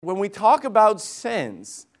When we talk about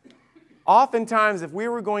sins, oftentimes if we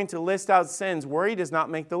were going to list out sins, worry does not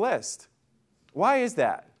make the list. Why is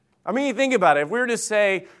that? I mean, you think about it. If we were to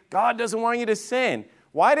say, God doesn't want you to sin,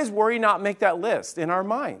 why does worry not make that list in our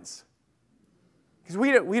minds? Because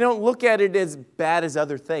we don't look at it as bad as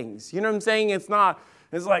other things. You know what I'm saying? It's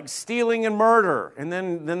like stealing and murder. And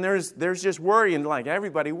then there's just worry, and like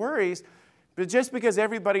everybody worries. But just because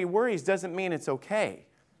everybody worries doesn't mean it's okay.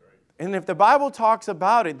 And if the Bible talks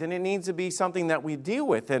about it, then it needs to be something that we deal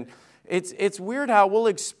with. And it's weird how we'll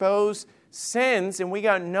expose sins, and we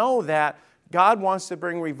got to know that God wants to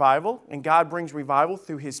bring revival, and God brings revival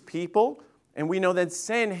through His people. And we know that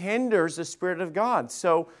sin hinders the Spirit of God.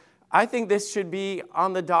 So I think this should be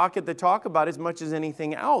on the docket to talk about as much as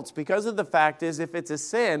anything else, because of the fact is, if it's a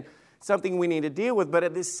sin, it's something we need to deal with. But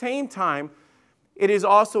at the same time, it is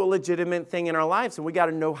also a legitimate thing in our lives, and we got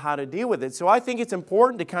to know how to deal with it. So I think it's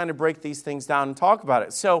important to kind of break these things down and talk about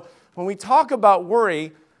it. So when we talk about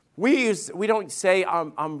worry, we don't say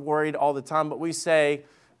I'm worried all the time, but we say,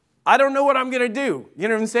 I don't know what I'm going to do. You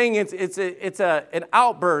know what I'm saying? It's an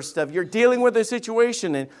outburst of you're dealing with a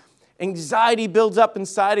situation, and anxiety builds up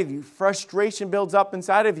inside of you, frustration builds up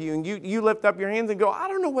inside of you, and you lift up your hands and go, I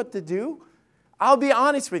don't know what to do. I'll be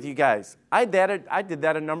honest with you guys. I did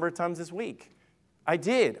that a number of times this week. I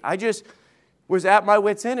did. I just was at my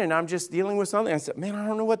wit's end, and I'm just dealing with something. I said, man, I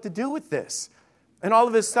don't know what to do with this. And all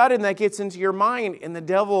of a sudden, that gets into your mind, and the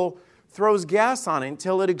devil throws gas on it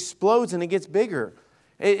until it explodes and it gets bigger.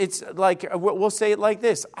 It's like, we'll say it like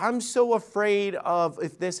this. I'm so afraid of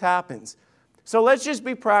if this happens. So let's just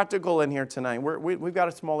be practical in here tonight. We've got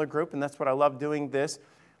a smaller group, and that's what I love doing this.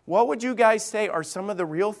 What would you guys say are some of the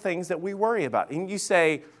real things that we worry about? And you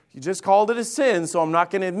say, you just called it a sin, so I'm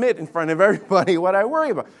not going to admit in front of everybody what I worry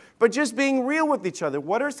about. But just being real with each other,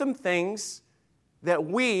 what are some things that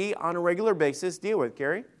we, on a regular basis, deal with,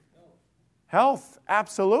 Gary? Health,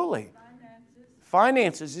 absolutely.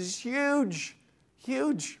 Finances is huge,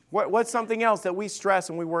 huge. What's something else that we stress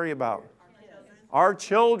and we worry about? Our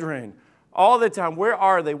children. All the time. Where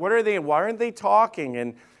are they? What are they? Why aren't they talking?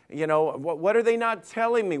 And, you know, what are they not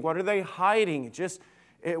telling me? What are they hiding?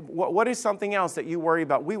 What is something else that you worry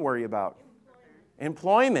about? We worry about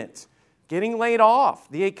employment, getting laid off,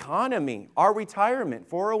 the economy, our retirement,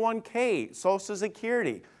 401k, Social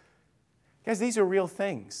Security. Guys, these are real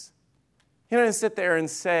things. You don't sit there and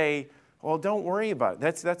say, well, don't worry about it.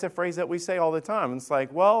 That's a phrase that we say all the time. It's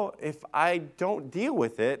like, well, if I don't deal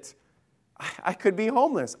with it, I could be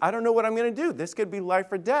homeless. I don't know what I'm going to do. This could be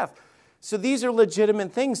life or death. So these are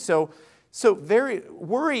legitimate things. So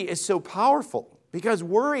worry is so powerful, because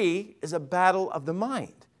worry is a battle of the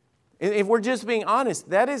mind. If we're just being honest,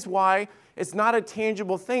 that is why it's not a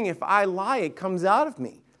tangible thing. If I lie, it comes out of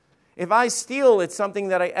me. If I steal, it's something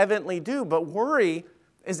that I evidently do. But worry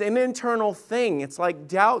is an internal thing. It's like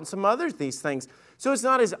doubt and some other these things. So it's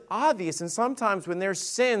not as obvious. And sometimes when there's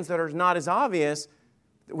sins that are not as obvious,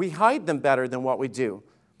 we hide them better than what we do.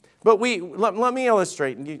 But let me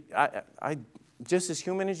illustrate. I'm just as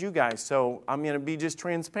human as you guys, so I'm going to be just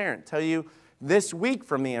transparent. Tell you this week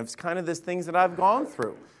for me, it's kind of these things that I've gone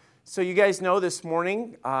through. So you guys know this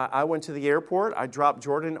morning, I went to the airport. I dropped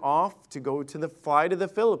Jordan off to go to fly to the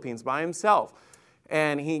Philippines by himself.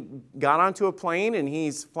 And he got onto a plane, and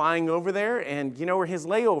he's flying over there. And you know where his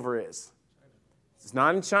layover is? It's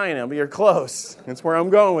not in China, but you're close. That's where I'm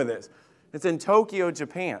going with this. It's in Tokyo,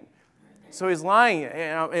 Japan. So he's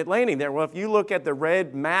landing there. Well, if you look at the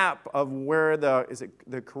red map of where the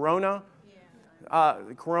coronavirus,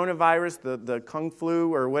 the kung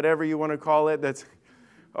flu or whatever you want to call it, that's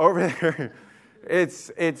over there. It's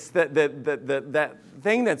that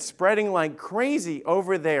thing that's spreading like crazy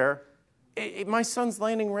over there. My son's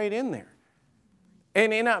landing right in there.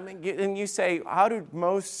 And you say, how do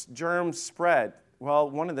most germs spread? Well,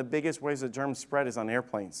 one of the biggest ways that germs spread is on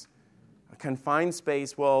airplanes. A confined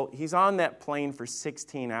space. Well, he's on that plane for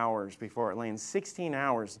 16 hours before it lands. 16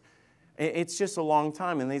 hours. It's just a long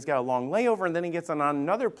time. And then he's got a long layover, and then he gets on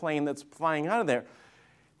another plane that's flying out of there.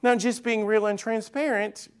 Now, just being real and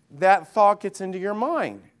transparent, that thought gets into your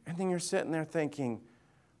mind. And then you're sitting there thinking,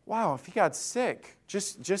 wow, if he got sick,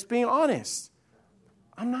 just being honest,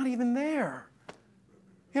 I'm not even there.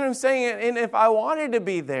 You know what I'm saying? And if I wanted to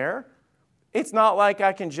be there, it's not like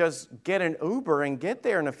I can just get an Uber and get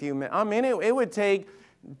there in a few minutes. I mean, it would take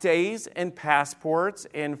days and passports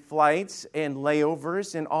and flights and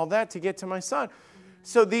layovers and all that to get to my son.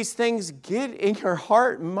 So these things get in your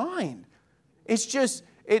heart and mind. It's just,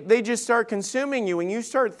 they just start consuming you, and you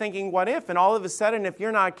start thinking, what if? And all of a sudden, if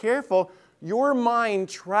you're not careful, your mind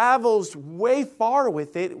travels way far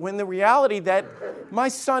with it when the reality that my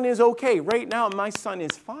son is okay. Right now, my son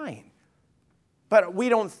is fine. But we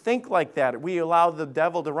don't think like that. We allow the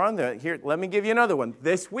devil to run there. Here, let me give you another one.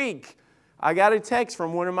 This week, I got a text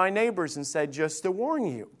from one of my neighbors and said, just to warn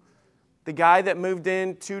you, the guy that moved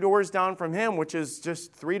in 2 doors down from him, which is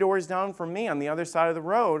just 3 doors down from me on the other side of the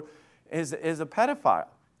road, is a pedophile.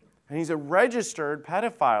 And he's a registered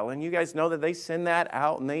pedophile. And you guys know that they send that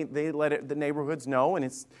out and they let the neighborhoods know. And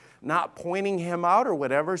it's not pointing him out or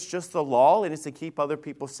whatever. It's just the law. And it's to keep other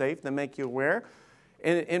people safe, to make you aware.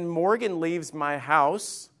 And Morgan leaves my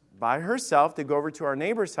house by herself to go over to our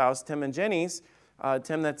neighbor's house, Tim and Jenny's.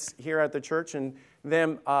 Tim that's here at the church. And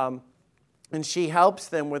them, and she helps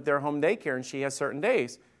them with their home daycare. And she has certain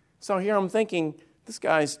days. So here I'm thinking, this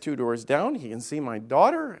guy's 2 doors down. He can see my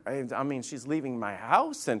daughter. I mean, she's leaving my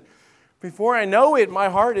house. And before I know it, my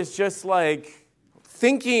heart is just like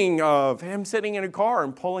thinking of him sitting in a car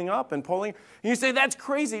and pulling up and pulling. And you say, that's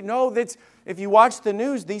crazy. No, if you watch the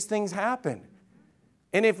news, these things happen.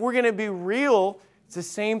 And if we're going to be real, it's the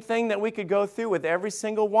same thing that we could go through with every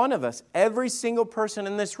single one of us. Every single person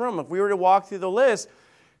in this room. If we were to walk through the list,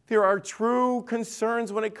 there are true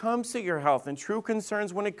concerns when it comes to your health and true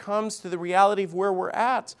concerns when it comes to the reality of where we're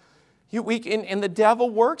at. And the devil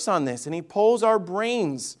works on this, and he pulls our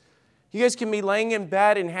brains. You guys can be laying in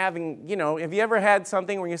bed and having, have you ever had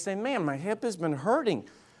something where you say, man, my hip has been hurting,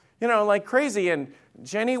 like crazy. And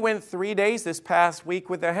Jenny went 3 days this past week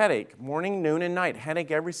with a headache, morning, noon, and night,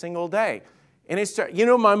 headache every single day. And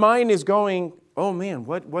my mind is going, oh man,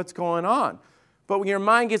 what's going on? But when your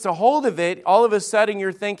mind gets a hold of it, all of a sudden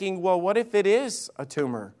you're thinking, well, what if it is a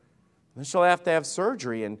tumor? Then she'll have to have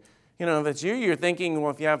surgery. And, if it's you're thinking,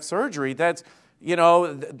 well, if you have surgery, that's,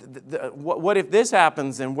 what if this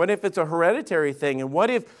happens? And what if it's a hereditary thing? And what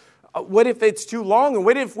if it's too long? And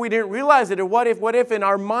what if we didn't realize it? Or what if, and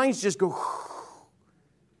our minds just go,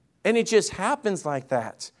 and it just happens like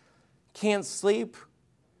that. Can't sleep.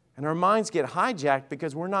 And our minds get hijacked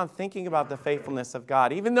because we're not thinking about the faithfulness of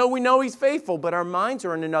God. Even though we know He's faithful, but our minds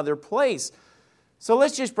are in another place. So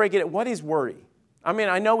let's just break it. What is worry? I mean,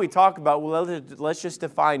 I know we talk about, well, let's just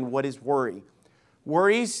define what is worry.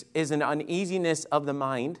 Worries is an uneasiness of the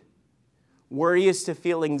mind. Worry is to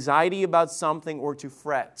feel anxiety about something or to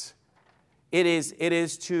fret. It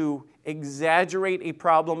is to exaggerate a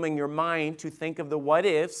problem in your mind, to think of the what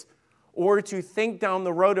ifs, or to think down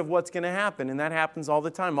the road of what's going to happen. And that happens all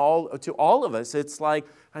the time, to all of us. It's like,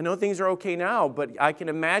 I know things are okay now, but I can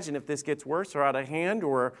imagine if this gets worse or out of hand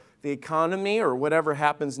or the economy or whatever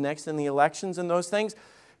happens next in the elections and those things.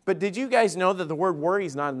 But did you guys know that the word worry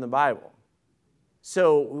is not in the Bible?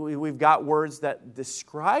 So we've got words that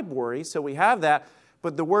describe worry, so we have that.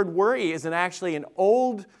 But the word worry is actually an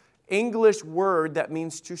old English word that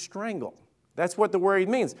means to strangle. That's what the worry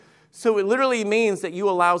means. So it literally means that you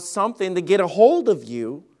allow something to get a hold of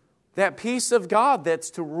you, that peace of God that's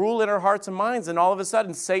to rule in our hearts and minds, and all of a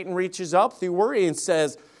sudden Satan reaches up through worry and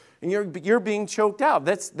says, and you're being choked out.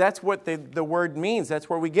 That's what the word means. That's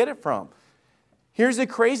where we get it from. Here's the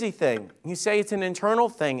crazy thing. You say it's an internal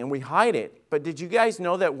thing and we hide it. But did you guys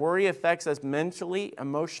know that worry affects us mentally,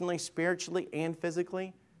 emotionally, spiritually, and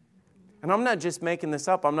physically? And I'm not just making this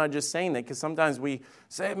up. I'm not just saying that because sometimes we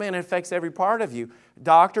say, man, it affects every part of you.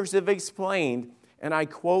 Doctors have explained, and I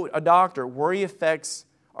quote a doctor, worry affects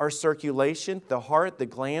our circulation, the heart, the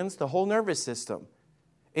glands, the whole nervous system.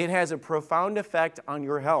 It has a profound effect on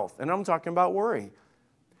your health. And I'm talking about worry.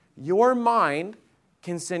 Your mind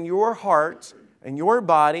can send your heart and your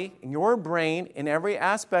body and your brain and every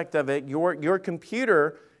aspect of it, your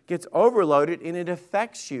computer gets overloaded and it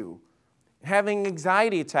affects you. Having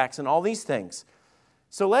anxiety attacks and all these things.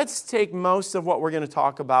 So let's take most of what we're going to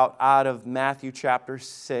talk about out of Matthew chapter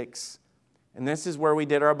 6. And this is where we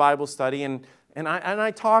did our Bible study. And I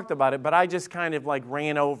talked about it, but I just kind of like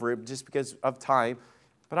ran over it just because of time.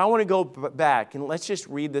 But I want to go back and let's just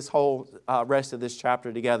read this whole rest of this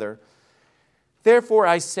chapter together. Therefore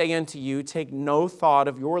I say unto you, take no thought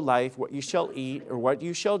of your life, what you shall eat or what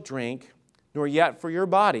you shall drink, nor yet for your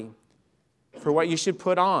body, for what you should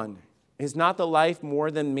put on. Is not the life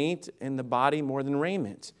more than meat, and the body more than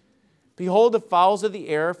raiment? Behold the fowls of the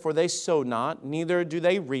air, for they sow not, neither do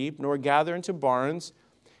they reap, nor gather into barns,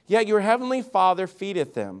 yet your heavenly Father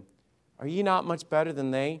feedeth them. Are ye not much better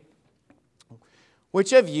than they?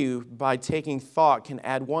 Which of you, by taking thought, can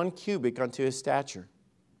add 1 cubit unto his stature?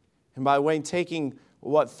 And by way taking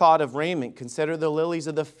what thought of raiment, consider the lilies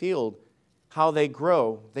of the field, how they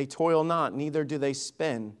grow. They toil not, neither do they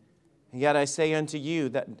spin. And yet I say unto you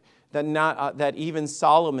that even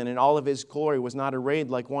Solomon in all of his glory was not arrayed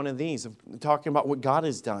like one of these. Talking about what God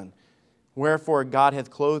has done. Wherefore God hath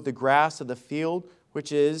clothed the grass of the field,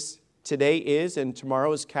 which today is, and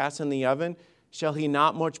tomorrow is cast in the oven. Shall he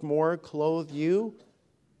not much more clothe you,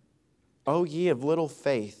 O ye of little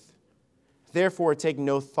faith? Therefore take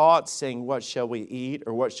no thought, saying, what shall we eat,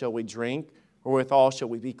 or what shall we drink, or withal shall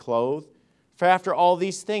we be clothed? For after all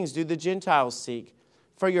these things do the Gentiles seek.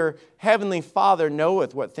 For your heavenly Father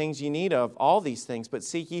knoweth what things ye need of, all these things. But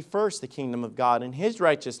seek ye first the kingdom of God and his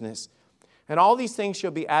righteousness, and all these things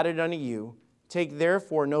shall be added unto you. Take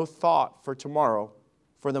therefore no thought for tomorrow,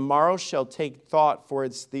 for the morrow shall take thought for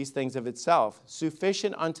these things of itself.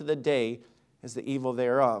 Sufficient unto the day is the evil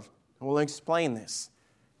thereof. And we'll explain this.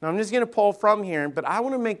 Now I'm just going to pull from here, but I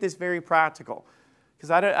want to make this very practical, because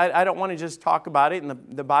I don't want to just talk about it.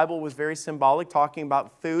 And the Bible was very symbolic, talking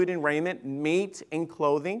about food and raiment, meat and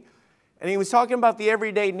clothing. And he was talking about the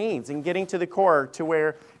everyday needs and getting to the core, to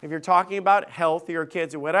where if you're talking about health, your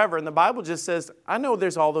kids or whatever, and the Bible just says, I know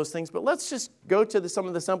there's all those things, but let's just go to some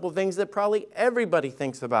of the simple things that probably everybody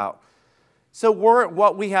thinks about. So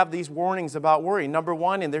what we have these warnings about worry. Number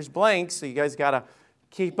one, and there's blanks, so you guys got to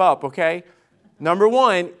keep up, okay? Number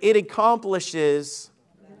one, it accomplishes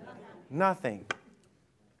nothing.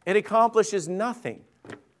 It accomplishes nothing.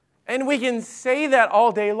 And we can say that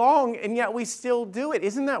all day long, and yet we still do it.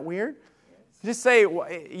 Isn't that weird? Just say,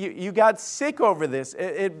 you got sick over this.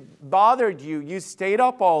 It bothered you. You stayed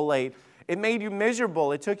up all late. It made you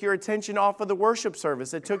miserable. It took your attention off of the worship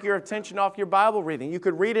service. It took your attention off your Bible reading. You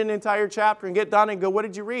could read an entire chapter and get done and go, what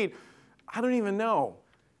did you read? I don't even know.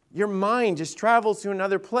 Your mind just travels to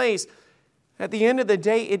another place. At the end of the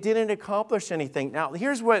day, it didn't accomplish anything. Now,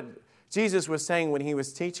 here's what Jesus was saying when he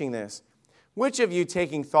was teaching this. Which of you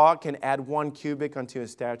taking thought can add 1 cubit unto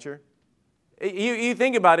his stature? You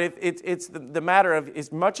think about it, it's the matter of,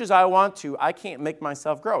 as much as I want to, I can't make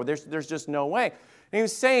myself grow. There's just no way. And he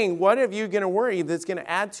was saying, what are you going to worry that's going to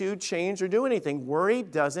add to, change, or do anything? Worry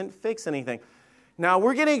doesn't fix anything. Now,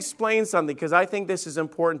 we're going to explain something, because I think this is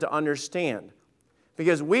important to understand.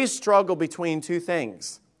 Because we struggle between two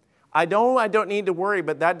things. I don't need to worry,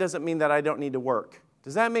 but that doesn't mean that I don't need to work.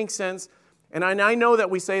 Does that make sense? And I know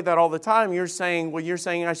that we say that all the time. You're saying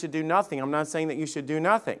I should do nothing. I'm not saying that you should do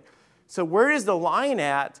nothing. So where is the line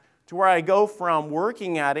at to where I go from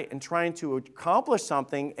working at it and trying to accomplish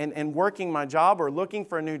something and working my job or looking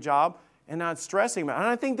for a new job and not stressing about it? And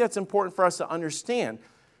I think that's important for us to understand.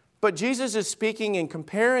 But Jesus is speaking and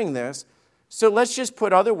comparing this. So let's just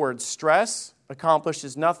put other words. Stress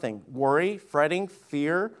accomplishes nothing. Worry, fretting,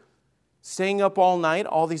 fear, staying up all night,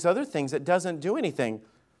 all these other things, it doesn't do anything.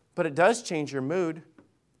 But it does change your mood.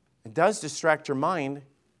 It does distract your mind.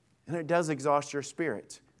 And it does exhaust your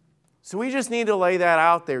spirit. So we just need to lay that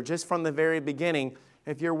out there just from the very beginning.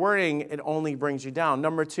 If you're worrying, it only brings you down.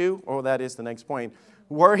 Number two, that is the next point.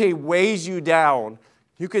 Worry weighs you down.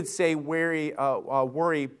 You could say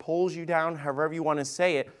worry pulls you down, however you want to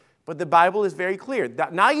say it. But the Bible is very clear.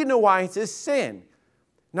 Now you know why it's a sin.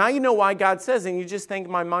 Now you know why God says, and you just think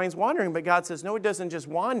my mind's wandering, but God says, no, it doesn't just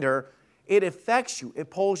wander. It affects you. It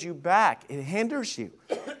pulls you back. It hinders you.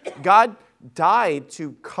 God died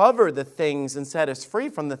to cover the things and set us free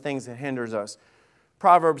from the things that hinders us.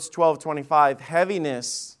 Proverbs 12:25,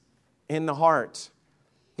 heaviness in the heart.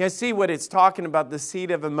 You guys see what it's talking about, the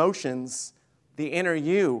seat of emotions, the inner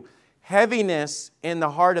you. Heaviness in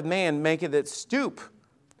the heart of man maketh it stoop.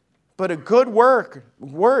 But a good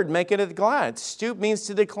word maketh it glad. Stoop means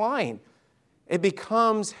to decline. It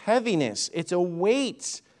becomes heaviness. It's a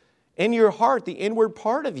weight in your heart, the inward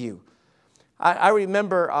part of you. I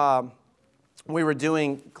remember we were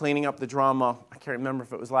cleaning up the drama. I can't remember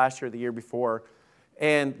if it was last year or the year before.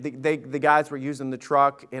 And the guys were using the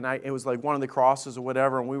truck, and it was like one of the crosses or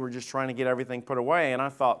whatever, and we were just trying to get everything put away. And I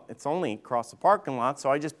thought, it's only across the parking lot, so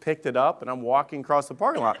I just picked it up, and I'm walking across the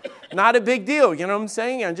parking lot. Not a big deal, you know what I'm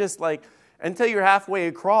saying? I'm just like, until you're halfway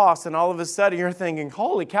across, and all of a sudden you're thinking,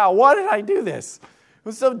 holy cow, why did I do this? It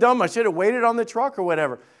was so dumb. I should have waited on the truck or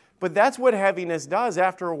whatever. But that's what heaviness does.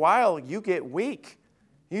 After a while, you get weak.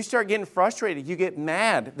 You start getting frustrated. You get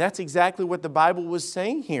mad. That's exactly what the Bible was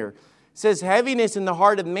saying here. It says heaviness in the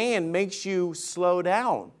heart of man makes you slow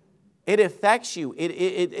down. It affects you.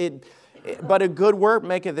 But a good word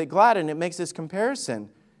maketh it glad, and it makes this comparison.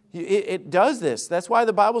 It does this. That's why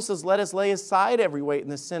the Bible says, let us lay aside every weight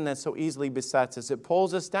and the sin that so easily besets us. It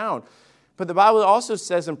pulls us down. But the Bible also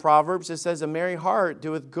says in Proverbs, it says, a merry heart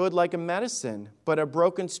doeth good like a medicine, but a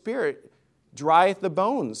broken spirit drieth the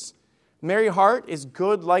bones. Merry heart is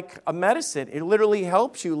good like a medicine. It literally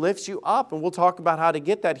helps you, lifts you up, and we'll talk about how to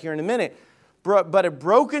get that here in a minute. But a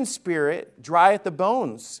broken spirit drieth the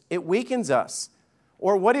bones. It weakens us.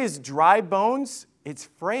 Or what is dry bones? It's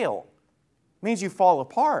frail. It means you fall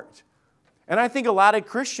apart. And I think a lot of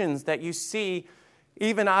Christians that you see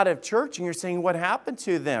even out of church, and you're saying, what happened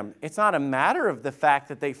to them? It's not a matter of the fact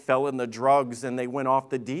that they fell in the drugs and they went off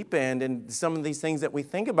the deep end and some of these things that we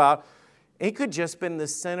think about. It could just been the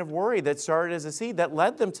sin of worry that started as a seed that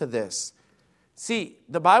led them to this. See,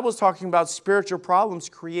 the Bible's talking about spiritual problems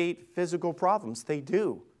create physical problems. They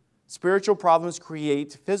do. Spiritual problems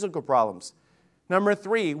create physical problems. Number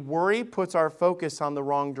 3, worry puts our focus on the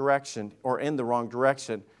wrong direction or in the wrong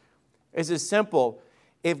direction. It's as simple.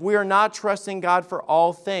 If we are not trusting God for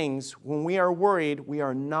all things, when we are worried, we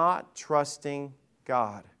are not trusting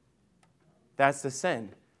God. That's the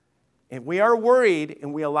sin. If we are worried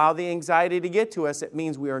and we allow the anxiety to get to us, it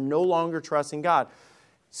means we are no longer trusting God.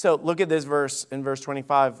 So look at this verse in verse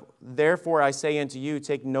 25. Therefore I say unto you,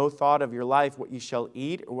 take no thought of your life, what you shall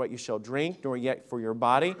eat or what you shall drink, nor yet for your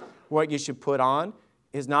body, what you should put on.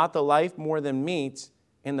 Is not the life more than meat,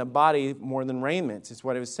 and the body more than raiment? It's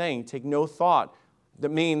what it was saying. Take no thought.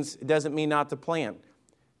 That means, it doesn't mean not to plan.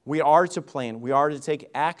 We are to plan. We are to take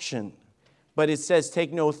action. But it says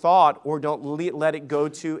take no thought or don't let it go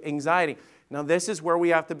to anxiety. Now this is where we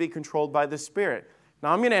have to be controlled by the Spirit.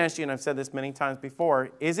 Now I'm going to ask you, and I've said this many times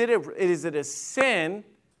before, is it a sin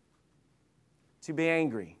to be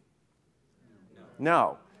angry?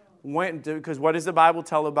 No. Because what does the Bible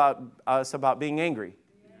tell about us about being angry?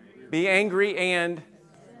 Be angry and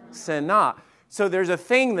sin not. So there's a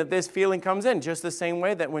thing that this feeling comes in, just the same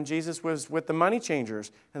way that when Jesus was with the money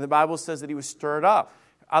changers, and the Bible says that he was stirred up.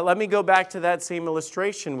 Let me go back to that same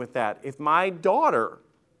illustration with that. If my daughter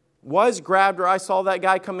was grabbed, or I saw that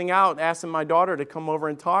guy coming out asking my daughter to come over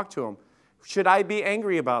and talk to him, should I be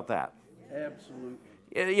angry about that?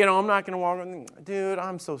 Absolutely. You know, I'm not going to walk, dude,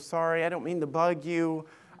 I'm so sorry. I don't mean to bug you.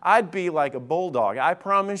 I'd be like a bulldog. I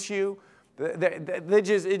promise you.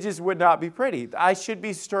 It just would not be pretty. I should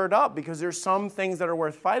be stirred up because there's some things that are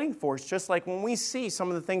worth fighting for. It's just like when we see some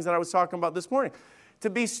of the things that I was talking about this morning. To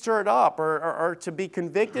be stirred up or to be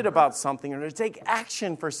convicted about something or to take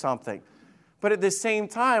action for something. But at the same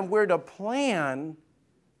time, we're to plan,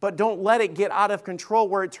 but don't let it get out of control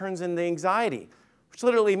where it turns into anxiety. Which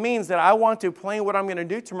literally means that I want to plan what I'm going to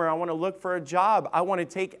do tomorrow. I want to look for a job. I want to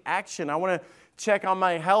take action. I want to check on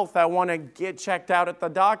my health. I want to get checked out at the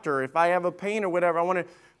doctor. If I have a pain or whatever,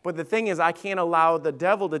 But the thing is, I can't allow the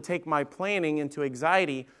devil to take my planning into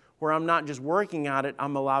anxiety where I'm not just working at it,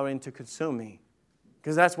 I'm allowing it to consume me.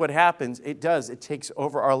 Because that's what happens. It does. It takes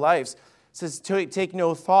over our lives. It says, take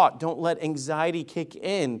no thought. Don't let anxiety kick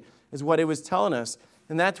in, is what it was telling us.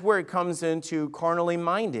 And that's where it comes into carnally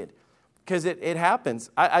minded. Because it happens.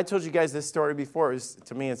 I told you guys this story before.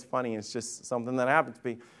 To me, it's funny. It's just something that happened to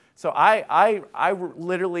me. So I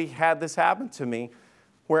literally had this happen to me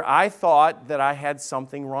where I thought that I had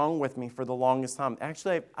something wrong with me for the longest time.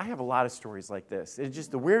 Actually, I have a lot of stories like this. It's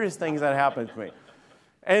just the weirdest things that happened to me.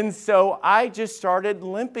 And so I just started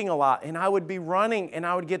limping a lot, and I would be running, and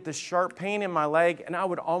I would get this sharp pain in my leg, and I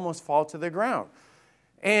would almost fall to the ground.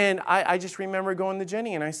 And I just remember going to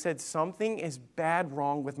Jenny, and I said, something is bad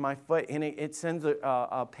wrong with my foot, and it sends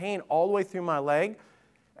a pain all the way through my leg.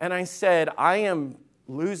 And I said, I am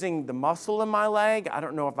losing the muscle in my leg. I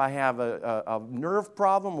don't know if I have a nerve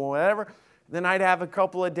problem or whatever. Then I'd have a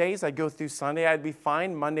couple of days. I'd go through Sunday. I'd be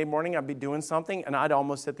fine. Monday morning, I'd be doing something, and I'd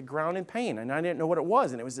almost hit the ground in pain. And I didn't know what it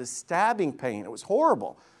was, and it was a stabbing pain. It was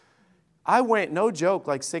horrible. I went, no joke,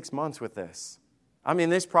 like 6 months with this. I mean,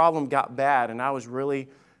 this problem got bad, and I was really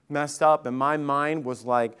messed up, and my mind was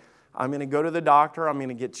like, I'm going to go to the doctor. I'm going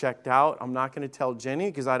to get checked out. I'm not going to tell Jenny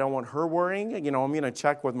because I don't want her worrying. You know, I'm going to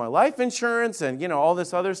check with my life insurance and, all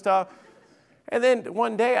this other stuff. And then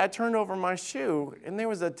one day I turned over my shoe, and there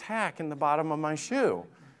was a tack in the bottom of my shoe.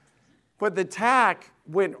 But the tack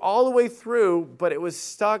went all the way through, but it was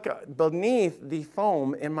stuck beneath the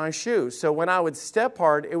foam in my shoe. So when I would step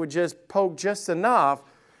hard, it would just poke just enough,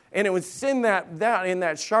 and it would send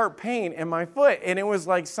that sharp pain in my foot. And it was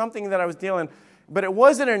like something that I was dealing, but it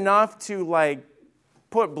wasn't enough to like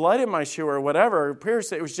put blood in my shoe or whatever, or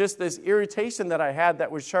pierce it. It was just this irritation that I had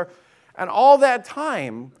that was sharp. And all that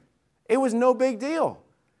time, it was no big deal.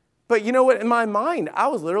 But you know what? In my mind, I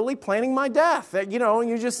was literally planning my death. And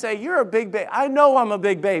you just say, you're a big baby. I know I'm a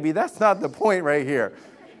big baby. That's not the point right here.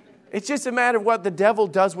 It's just a matter of what the devil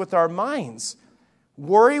does with our minds.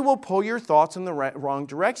 Worry will pull your thoughts in the wrong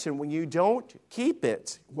direction when you don't keep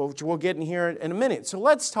it, which we'll get in here in a minute. So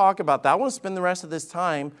let's talk about that. I want to spend the rest of this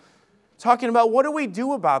time talking about what do we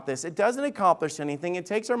do about this. It doesn't accomplish anything. It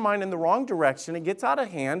takes our mind in the wrong direction. It gets out of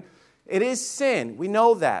hand. It is sin. We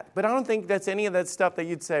know that. But I don't think that's any of that stuff that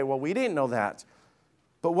you'd say, well, we didn't know that.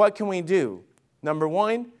 But what can we do? Number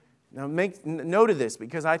one, now make note of this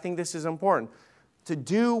because I think this is important. to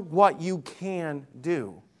do what you can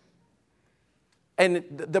do. And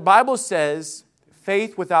the Bible says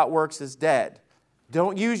faith without works is dead.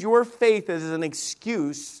 Don't use your faith as an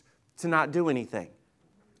excuse to not do anything.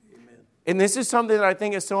 Amen. And this is something that I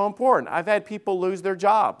think is so important. I've had people lose their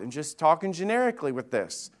job, and just talking generically with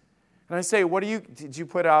this. And I say, did you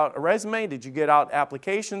put out a resume? Did you get out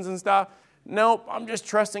applications and stuff? Nope, I'm just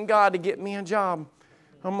trusting God to get me a job.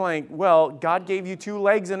 I'm like, well, God gave you 2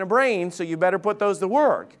 legs and a brain, so you better put those to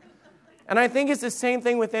work. And I think it's the same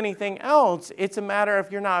thing with anything else. It's a matter of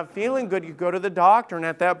if you're not feeling good, you go to the doctor, and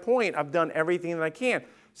at that point, I've done everything that I can.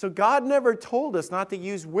 So God never told us not to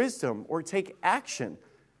use wisdom or take action.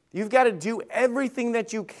 You've got to do everything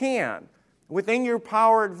that you can within your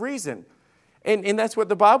power of reason. And that's what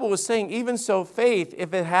the Bible was saying. Even so, faith,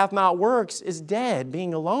 if it hath not works, is dead,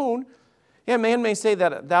 being alone. Yeah, man may say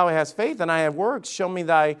that thou hast faith and I have works. Show me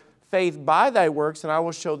thy faith by thy works, and I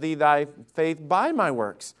will show thee thy faith by my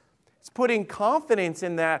works. It's putting confidence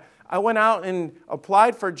in that. I went out and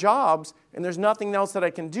applied for jobs, and there's nothing else that I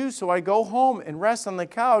can do, so I go home and rest on the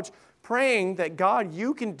couch praying that, God,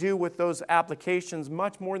 you can do with those applications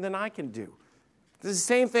much more than I can do. It's the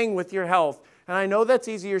same thing with your health. And I know that's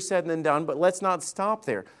easier said than done, but let's not stop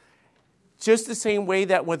there. Just the same way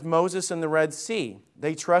that with Moses and the Red Sea,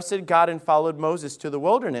 they trusted God and followed Moses to the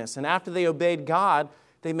wilderness. And after they obeyed God,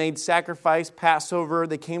 they made sacrifice, Passover,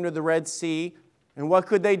 they came to the Red Sea. And what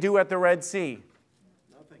could they do at the Red Sea?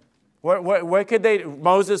 Nothing. What could they do?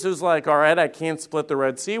 Moses was like, all right, I can't split the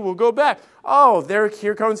Red Sea. We'll go back. Oh,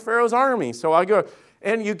 here comes Pharaoh's army. So I go.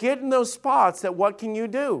 And you get in those spots that what can you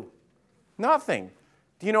do? Nothing.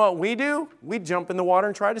 Do you know what we do? We jump in the water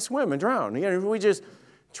and try to swim and drown.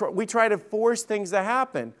 We try to force things to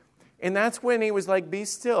happen. And that's when he was like, be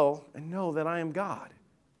still and know that I am God.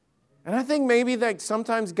 And I think maybe that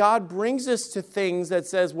sometimes God brings us to things that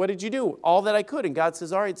says, what did you do? All that I could. And God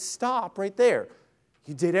says, all right, stop right there.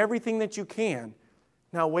 You did everything that you can.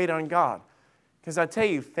 Now wait on God. Because I tell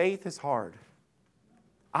you, faith is hard.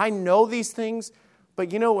 I know these things, but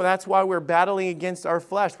that's why we're battling against our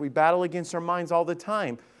flesh. We battle against our minds all the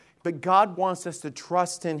time. But God wants us to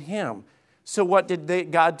trust in Him. So what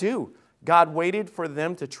did God do? God waited for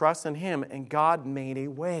them to trust in Him, and God made a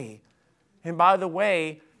way. And by the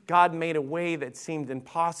way, God made a way that seemed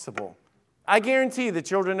impossible. I guarantee the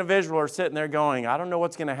children of Israel are sitting there going, I don't know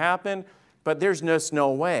what's going to happen, but there's just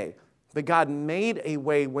no way. But God made a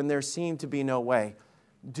way when there seemed to be no way.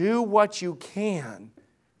 Do what you can.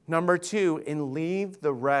 Number 2, and leave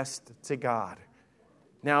the rest to God.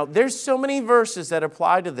 Now, there's so many verses that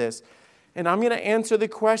apply to this, and I'm going to answer the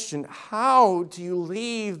question, how do you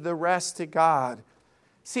leave the rest to God?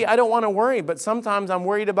 See, I don't want to worry, but sometimes I'm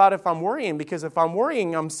worried about if I'm worrying, because if I'm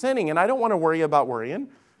worrying, I'm sinning, and I don't want to worry about worrying.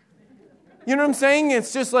 You know what I'm saying?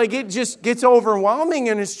 It's just like it just gets overwhelming,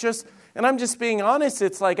 and I'm just being honest.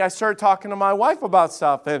 It's like I start talking to my wife about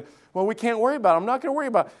stuff, and well, we can't worry about it. I'm not going to worry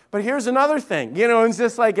about it. But here's another thing. It's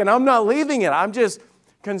just like, and I'm not leaving it. I'm just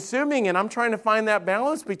consuming it. I'm trying to find that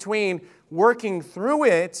balance between working through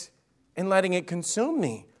it and letting it consume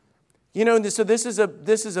me. So this is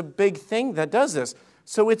a big thing that does this.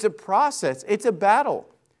 So it's a process. It's a battle.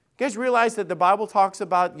 You guys realize that the Bible talks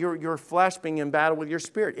about your flesh being in battle with your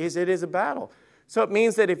spirit. It is a battle. So it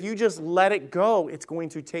means that if you just let it go, it's going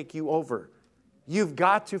to take you over. You've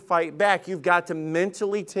got to fight back. You've got to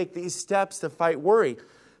mentally take these steps to fight worry.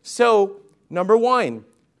 So, number 1,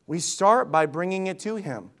 we start by bringing it to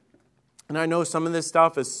Him. And I know some of this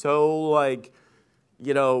stuff is so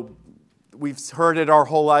we've heard it our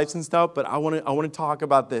whole lives and stuff, but I want to talk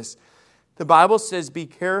about this. The Bible says, be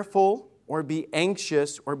careful or be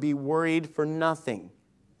anxious or be worried for nothing.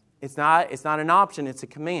 It's not an option, it's a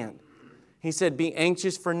command. He said, be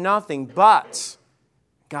anxious for nothing, but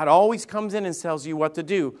God always comes in and tells you what to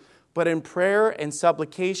do. But in prayer and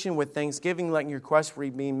supplication with thanksgiving, letting your requests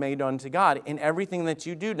be made unto God. In everything that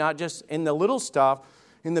you do, not just in the little stuff,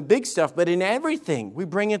 in the big stuff, but in everything, we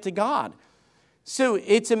bring it to God. So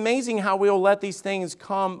it's amazing how we'll let these things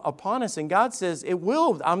come upon us. And God says, it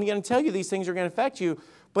will. I'm going to tell you these things are going to affect you.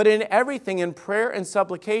 But in everything, in prayer and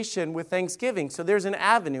supplication with thanksgiving. So there's an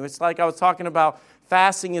avenue. It's like I was talking about,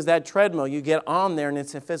 fasting is that treadmill. You get on there, and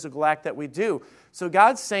it's a physical act that we do. So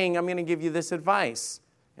God's saying, I'm going to give you this advice.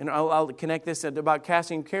 And I'll connect this about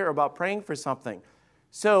casting care, about praying for something.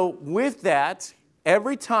 So with that,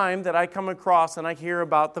 every time that I come across and I hear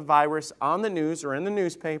about the virus on the news or in the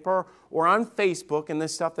newspaper or on Facebook and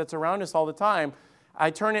this stuff that's around us all the time, I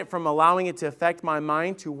turn it from allowing it to affect my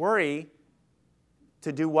mind to worry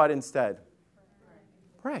to do what instead?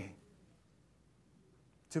 Pray.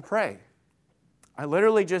 To pray. I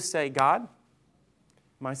literally just say, God,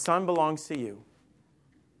 my son belongs to you.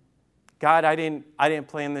 God, I didn't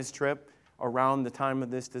plan this trip around the time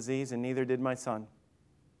of this disease, and neither did my son.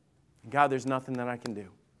 God, there's nothing that I can do.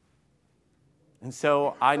 And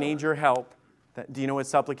so I need your help. Do you know what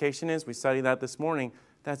supplication is? We studied that this morning.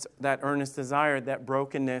 That's that earnest desire, that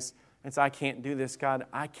brokenness. It's, I can't do this, God.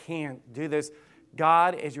 I can't do this.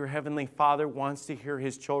 God, as your heavenly Father, wants to hear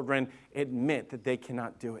his children admit that they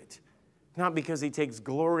cannot do it. Not because he takes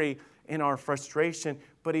glory in our frustration,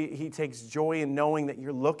 but he takes joy in knowing that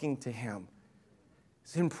you're looking to him.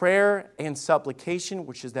 It's in prayer and supplication,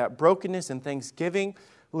 which is that brokenness and thanksgiving,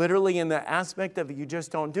 literally in the aspect of you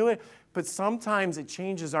just don't do it. But sometimes it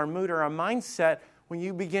changes our mood or our mindset when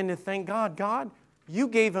you begin to thank God. God, you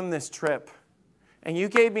gave him this trip, and you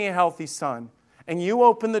gave me a healthy son, and you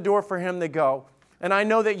opened the door for him to go. And I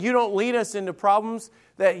know that you don't lead us into problems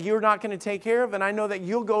that you're not going to take care of. And I know that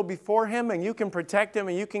you'll go before him and you can protect him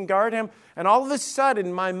and you can guard him. And all of a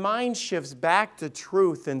sudden, my mind shifts back to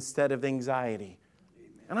truth instead of anxiety.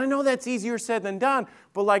 And I know that's easier said than done.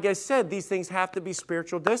 But like I said, these things have to be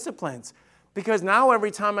spiritual disciplines. Because now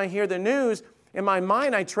every time I hear the news, in my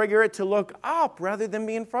mind, I trigger it to look up rather than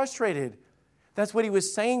being frustrated. That's what he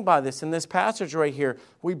was saying by this in this passage right here.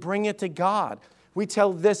 We bring it to God. We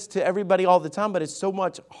tell this to everybody all the time, but it's so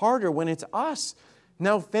much harder when it's us.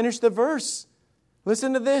 Now finish the verse.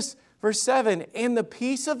 Listen to this. Verse 7, and the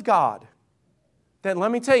peace of God, that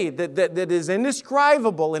let me tell you, that is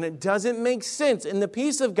indescribable and it doesn't make sense. And the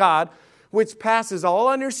peace of God, which passes all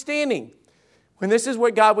understanding. When this is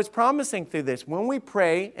what God was promising through this. When we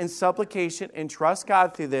pray in supplication and trust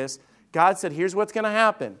God through this, God said, here's what's going to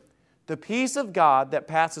happen. The peace of God that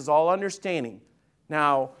passes all understanding.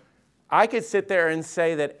 Now, I could sit there and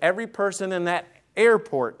say that every person in that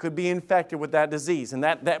airport could be infected with that disease. And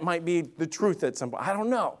that might be the truth at some point. I don't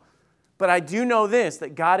know. But I do know this,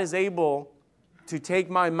 that God is able to take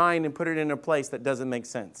my mind and put it in a place that doesn't make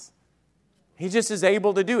sense. He just is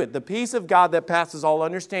able to do it. The peace of God that passes all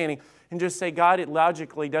understanding. And just say, God, it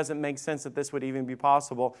logically doesn't make sense that this would even be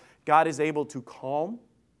possible. God is able to calm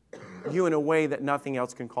you in a way that nothing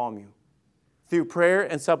else can calm you. Through prayer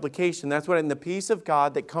and supplication. That's what in the peace of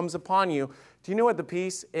God that comes upon you. Do you know what the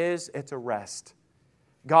peace is? It's a rest.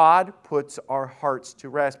 God puts our hearts to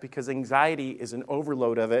rest because anxiety is an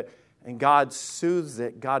overload of it. And God soothes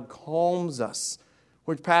it. God calms us.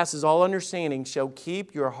 Which passes all understanding shall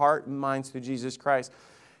keep your heart and minds through Jesus Christ.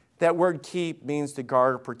 That word keep means to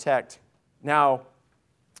guard or protect. Now,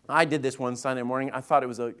 I did this one Sunday morning. I thought it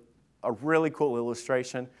was a really cool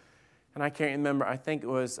illustration. And I can't remember, I think it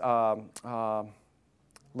was LeBron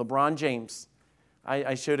James.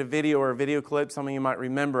 I showed a video or a video clip, some of you might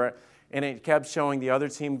remember it, and it kept showing the other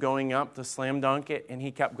team going up to slam dunk it, and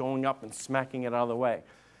he kept going up and smacking it out of the way.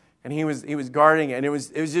 And he was guarding it, and it was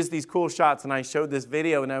just these cool shots, and I showed this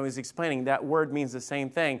video, and I was explaining that word means the same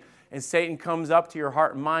thing. And Satan comes up to your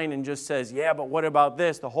heart and mind and just says, yeah, but what about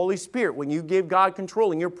this? The Holy Spirit, when you give God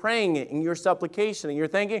control, and you're praying it, and your supplication, and you're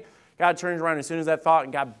thinking, God turns around as soon as that thought,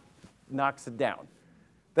 and God knocks it down.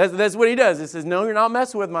 That's what he does. He says, no, you're not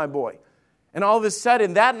messing with my boy. And all of a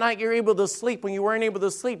sudden, that night you're able to sleep when you weren't able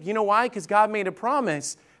to sleep. You know why? Because God made a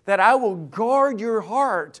promise that I will guard your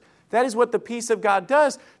heart. That is what the peace of God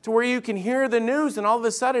does, to where you can hear the news and all of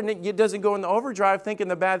a sudden it doesn't go in the overdrive thinking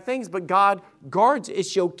the bad things, but God guards. It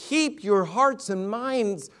shall keep your hearts and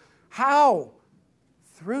minds. How?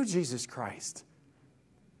 Through Jesus Christ.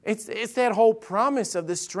 It's that whole promise of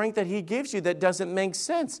the strength that he gives you that doesn't make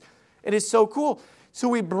sense. It is so cool. So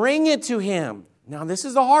we bring it to him. Now, this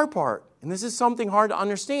is the hard part, and this is something hard to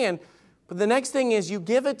understand, but the next thing is you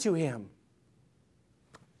give it to him.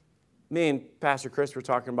 Me and Pastor Chris were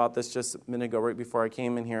talking about this just a minute ago, right before I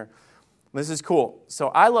came in here. This is cool. So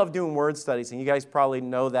I love doing word studies, and you guys probably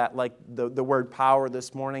know that, like the word power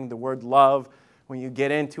this morning, the word love, when you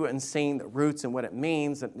get into it and seeing the roots and what it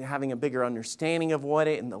means and having a bigger understanding of what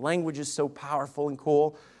and the language is so powerful and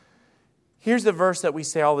cool. Here's the verse that we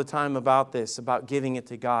say all the time about this, about giving it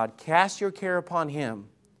to God. Cast your care upon him,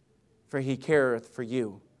 for he careth for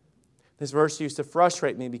you. This verse used to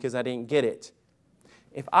frustrate me because I didn't get it.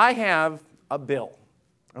 If I have a bill,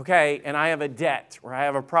 okay, and I have a debt or I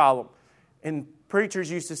have a problem, and preachers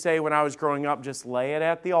used to say when I was growing up, just lay it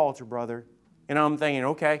at the altar, brother. And I'm thinking,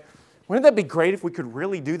 okay, wouldn't that be great if we could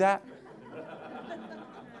really do that?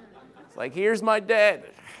 It's like, here's my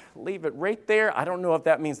debt. Leave it right there. I don't know if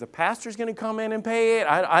that means the pastor's going to come in and pay it.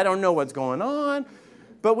 I don't know what's going on.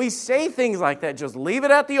 But we say things like that. Just leave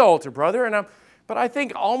it at the altar, brother. But I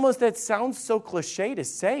think almost that sounds so cliche to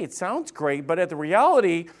say. It sounds great, but at the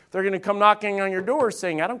reality, they're going to come knocking on your door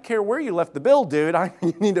saying, I don't care where you left the bill, dude.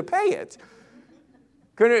 You need to pay it.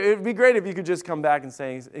 It would be great if you could just come back and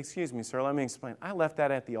say, excuse me, sir, let me explain. I left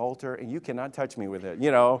that at the altar, and you cannot touch me with it.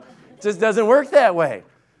 It just doesn't work that way.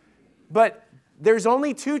 But there's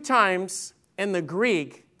only 2 times in the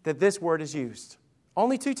Greek that this word is used.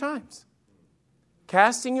 Only 2 times.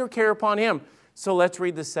 Casting your care upon him. So let's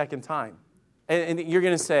read the second time. And you're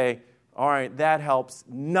going to say, all right, that helps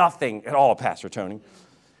nothing at all, Pastor Tony.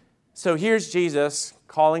 So here's Jesus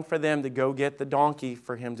calling for them to go get the donkey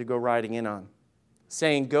for him to go riding in on,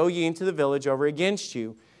 saying, go ye into the village over against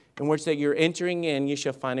you, in which that you're entering in, ye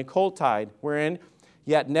shall find a colt tied, wherein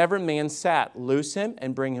yet never man sat. Loose him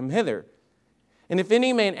and bring him hither. And if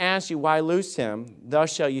any man ask you, why loose him?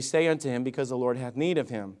 Thus shall you say unto him, because the Lord hath need of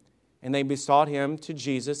him. And they besought him to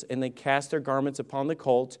Jesus, and they cast their garments upon the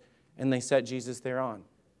colt, and they set Jesus thereon.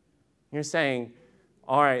 You're saying,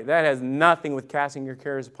 all right, that has nothing with casting your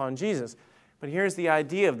cares upon Jesus. But here's the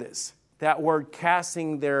idea of this. That word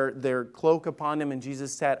casting their cloak upon him and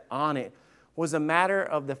Jesus sat on it was a matter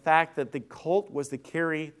of the fact that the colt was to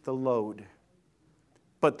carry the load.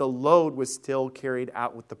 But the load was still carried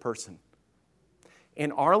out with the person.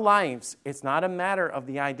 In our lives, it's not a matter of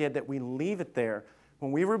the idea that we leave it there.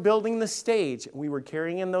 When we were building the stage, we were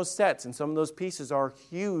carrying in those sets, and some of those pieces are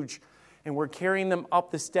huge, and we're carrying them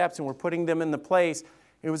up the steps, and we're putting them in the place.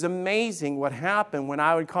 It was amazing what happened when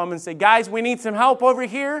I would come and say, guys, we need some help over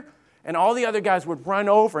here. And all the other guys would run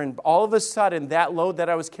over, and all of a sudden, that load that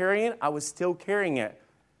I was carrying, I was still carrying it.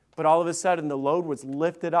 But all of a sudden, the load was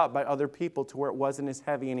lifted up by other people to where it wasn't as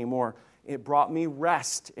heavy anymore. It brought me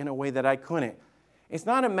rest in a way that I couldn't. It's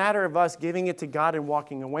not a matter of us giving it to God and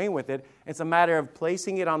walking away with it. It's a matter of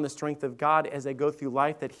placing it on the strength of God as I go through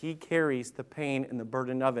life, that He carries the pain and the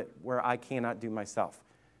burden of it where I cannot do myself.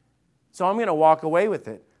 So I'm going to walk away with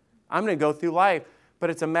it. I'm going to go through life. But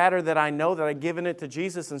it's a matter that I know that I've given it to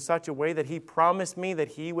Jesus in such a way that He promised me that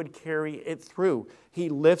He would carry it through. He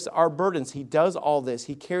lifts our burdens. He does all this.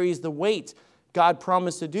 He carries the weight. God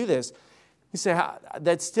promised to do this. You say,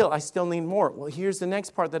 I still need more. Well, here's the next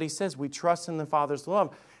part that He says, we trust in the Father's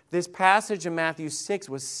love. This passage in Matthew 6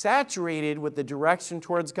 was saturated with the direction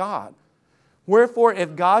towards God. Wherefore,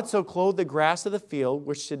 if God so clothe the grass of the field,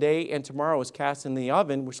 which today and tomorrow is cast in the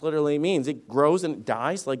oven, which literally means it grows and it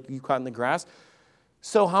dies like you cut in the grass,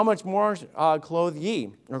 so how much more clothe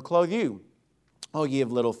you, O ye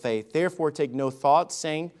of little faith? Therefore take no thought,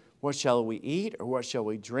 saying, what shall we eat, or what shall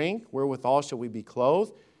we drink? Wherewithal shall we be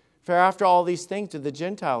clothed? For after all these things do the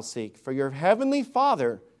Gentiles seek. For your heavenly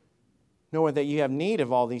Father knoweth that you have need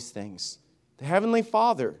of all these things. The heavenly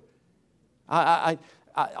Father.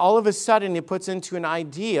 All of a sudden it puts into an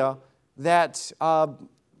idea that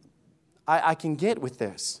I can get with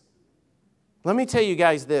this. Let me tell you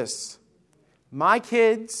guys this. My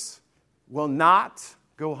kids will not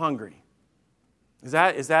go hungry. Is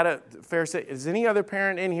that a fair statement? Is any other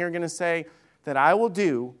parent in here going to say that I will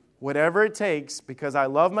do whatever it takes because I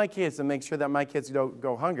love my kids to make sure that my kids don't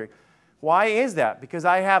go hungry? Why is that? Because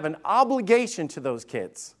I have an obligation to those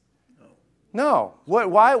kids. No.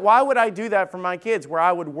 Why would I do that for my kids where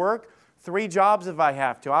I would work 3 jobs if I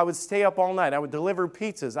have to? I would stay up all night. I would deliver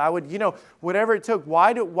pizzas. I would, whatever it took.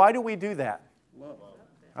 Why do we do that?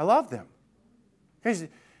 I love them.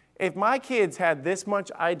 If my kids had this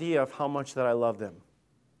much idea of how much that I love them,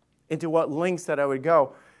 into what lengths that I would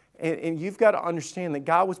go, and you've got to understand that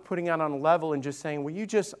God was putting out on a level and just saying, will you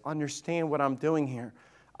just understand what I'm doing here?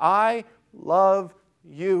 I love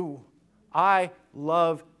you. I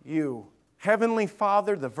love you. Heavenly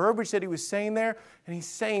Father, the verbiage that He was saying there, and He's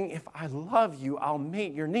saying, if I love you, I'll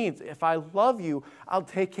meet your needs. If I love you, I'll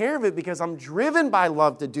take care of it because I'm driven by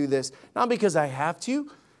love to do this, not because I have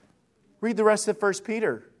to. Read the rest of 1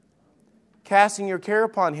 Peter. Casting your care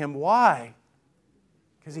upon Him. Why?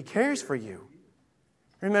 Because He cares for you.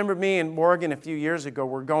 Remember me and Morgan a few years ago,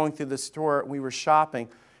 we're going through the store, we were shopping,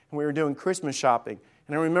 and we were doing Christmas shopping.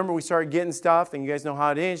 And I remember we started getting stuff, and you guys know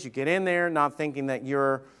how it is. You get in there not thinking that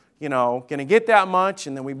you're, going to get that much,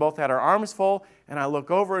 and then we both had our arms full, and I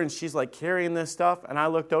look over, and she's like carrying this stuff, and I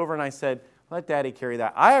looked over, and I said, let Daddy carry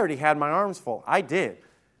that. I already had my arms full. I did.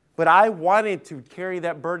 But I wanted to carry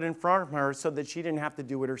that burden from her so that she didn't have to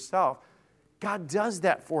do it herself. God does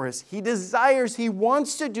that for us. He desires, He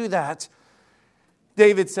wants to do that.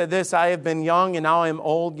 David said this, I have been young and now I am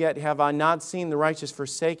old, yet have I not seen the righteous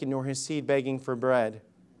forsaken, nor his seed begging for bread.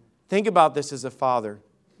 Think about this as a father.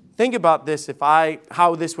 Think about this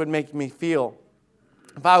how this would make me feel.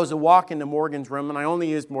 If I was to walk into Morgan's room, and I only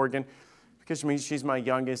use Morgan because she's my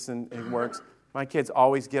youngest and it works. My kids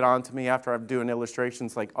always get on to me after I'm doing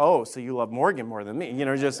illustrations like, oh, so you love Morgan more than me.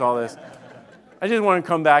 Just all this. I just want to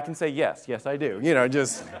come back and say, yes, I do.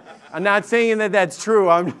 I'm not saying that that's true.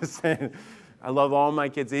 I'm just saying, I love all my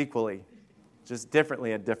kids equally, just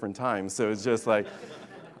differently at different times. So it's just like,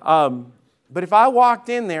 but if I walked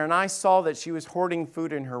in there and I saw that she was hoarding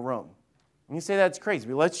food in her room, and you say that's crazy,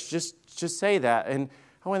 but let's just say that. And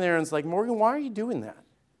I went there and it's like, Morgan, why are you doing that?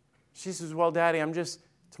 She says, well, Daddy,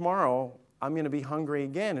 tomorrow I'm going to be hungry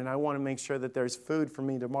again, and I want to make sure that there's food for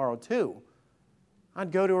me tomorrow too.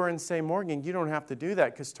 I'd go to her and say, Morgan, you don't have to do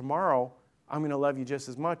that because tomorrow I'm going to love you just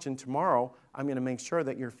as much, and tomorrow I'm going to make sure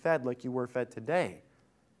that you're fed like you were fed today.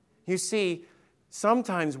 You see,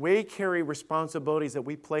 sometimes we carry responsibilities that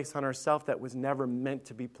we place on ourselves that was never meant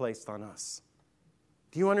to be placed on us.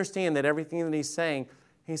 Do you understand that everything that he's saying,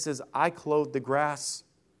 he says, I clothe the grass.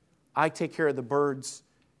 I take care of the birds.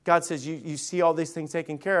 God says, you see all these things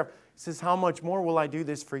taken care of. He says, how much more will I do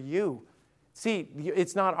this for you? See,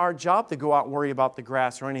 it's not our job to go out and worry about the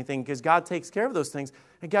grass or anything because God takes care of those things.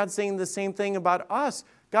 And God's saying the same thing about us.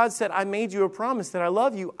 God said, I made you a promise that I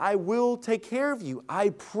love you. I will take care of you. I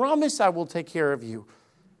promise I will take care of you.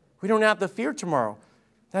 We don't have to fear tomorrow.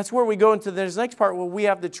 That's where we go into this next part where we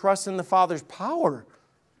have to trust in the Father's power.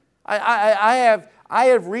 I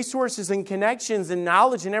have resources and connections and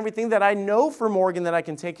knowledge and everything that I know for Morgan that I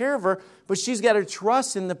can take care of her, but she's got to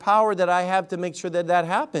trust in the power that I have to make sure that that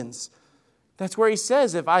happens. That's where he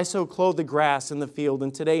says, if I so clothe the grass in the field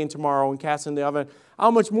and today and tomorrow and cast in the oven,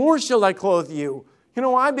 how much more shall I clothe you? You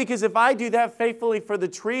know why? Because if I do that faithfully for the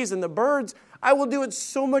trees and the birds, I will do it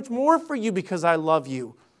so much more for you because I love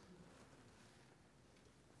you.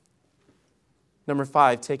 Number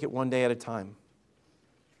 5, take it one day at a time.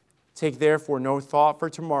 Take therefore no thought for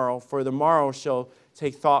tomorrow, for the morrow shall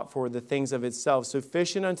take thought for the things of itself.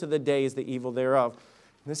 Sufficient unto the day is the evil thereof.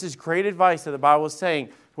 And this is great advice that the Bible is saying.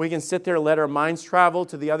 We can sit there and let our minds travel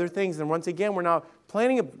to the other things. And once again, we're not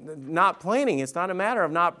planning. It's not a matter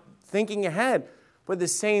of not thinking ahead. But at the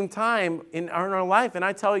same time, in our life, and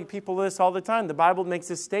I tell you people this all the time, the Bible makes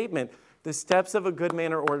this statement, the steps of a good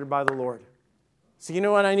man are ordered by the Lord. So you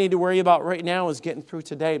know what I need to worry about right now is getting through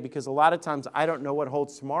today, because a lot of times I don't know what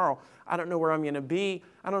holds tomorrow. I don't know where I'm going to be.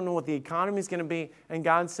 I don't know what the economy is going to be. And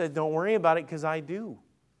God said, don't worry about it because I do.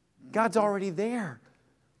 God's already there.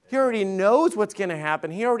 He already knows what's going to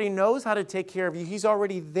happen. He already knows how to take care of you. He's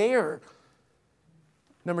already there.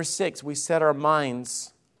 Number 6, we set our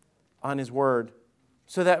minds on His Word.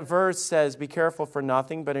 So that verse says, be careful for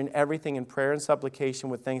nothing, but in everything in prayer and supplication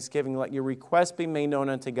with thanksgiving, let your requests be made known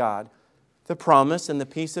unto God. The promise and the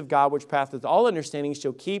peace of God, which passeth all understanding,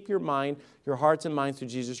 shall keep your mind, your hearts and minds through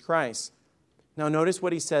Jesus Christ. Now notice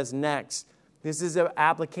what he says next. This is an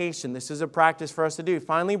application. This is a practice for us to do.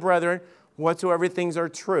 Finally, brethren, whatsoever things are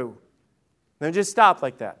true. Now just stop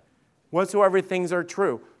like that. Whatsoever things are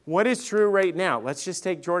true. What is true right now? Let's just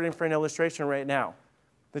take Jordan for an illustration right now.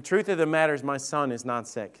 The truth of the matter is my son is not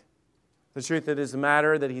sick. The truth of the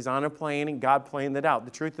matter that he's on a plane and God planned that out.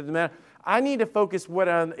 The truth of the matter, I need to focus what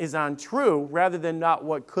is on true rather than not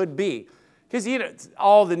what could be. Because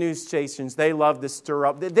all the news stations, they love to stir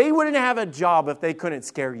up. They wouldn't have a job if they couldn't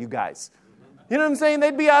scare you guys. You know what I'm saying?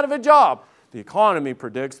 They'd be out of a job. The economy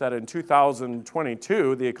predicts that in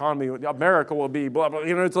 2022, the economy, America will be blah, blah.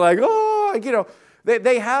 It's like,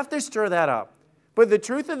 they have to stir that up. But the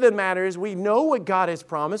truth of the matter is we know what God has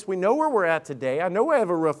promised. We know where we're at today. I know I have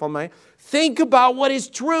a roof on my head. Think about what is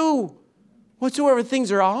true. Whatsoever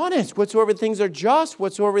things are honest, whatsoever things are just,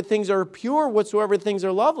 whatsoever things are pure, whatsoever things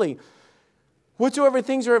are lovely, whatsoever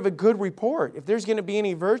things are of a good report. If there's going to be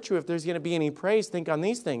any virtue, if there's going to be any praise, think on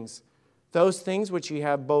these things. Those things which ye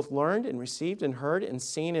have both learned and received and heard and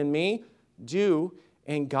seen in me, do,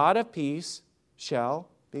 and God of peace shall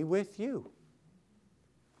be with you.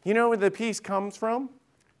 You know where the peace comes from?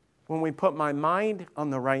 When we put my mind on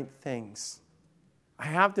the right things. I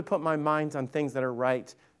have to put my mind on things that are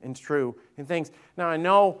right and true and things. Now, I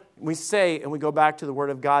know we say, and we go back to the Word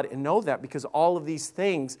of God and know that because all of these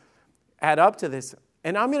things add up to this.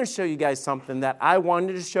 And I'm going to show you guys something that I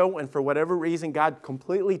wanted to show, and for whatever reason, God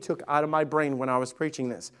completely took out of my brain when I was preaching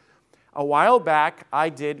this. A while back, a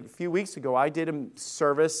few weeks ago, I did a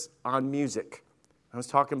service on music. I was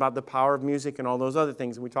talking about the power of music and all those other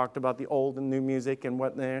things. We talked about the old and new music and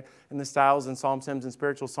the styles and psalms, hymns, and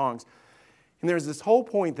spiritual songs. And there's this whole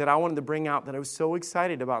point that I wanted to bring out that I was so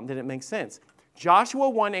excited about and didn't make sense. Joshua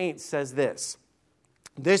 1:8 says this,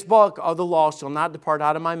 this book of the law shall not depart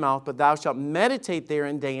out of my mouth, but thou shalt meditate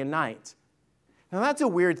therein day and night. Now that's a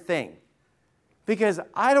weird thing because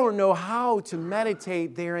I don't know how to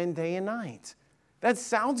meditate therein day and night. That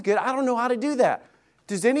sounds good. I don't know how to do that.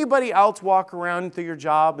 Does anybody else walk around through your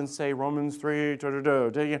job and say Romans 3,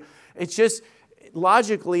 It's just,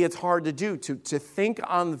 logically, it's hard to do, to think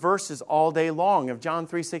on verses all day long of John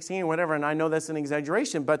 3:16 or whatever, and I know that's an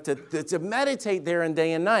exaggeration, but to meditate there and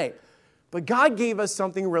day and night. But God gave us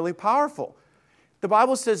something really powerful. The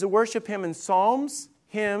Bible says to worship Him in psalms,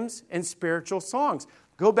 hymns, and spiritual songs.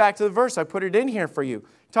 Go back to the verse. I put it in here for you.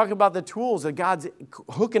 Talk about the tools that God's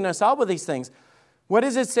hooking us up with these things. What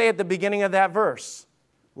does it say at the beginning of that verse?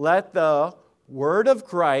 Let the word of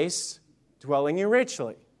Christ dwell in you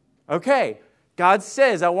richly. Okay, God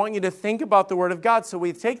says, I want you to think about the word of God. So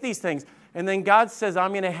we take these things, and then God says,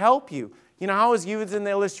 I'm going to help you. You know how I was using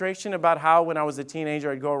the illustration about how when I was a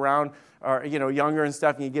teenager, I'd go around, or younger and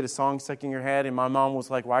stuff, and you get a song stuck in your head, and my mom was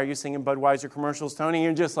like, why are you singing Budweiser commercials, Tony?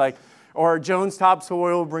 You're just like, or Jones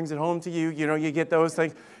Topsoil brings it home to you. You get those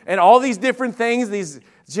things. And all these different things, these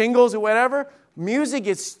jingles or whatever, music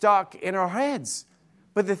gets stuck in our heads.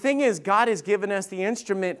 But the thing is, God has given us the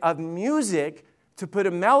instrument of music to put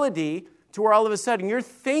a melody to where all of a sudden you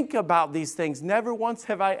think about these things. Never once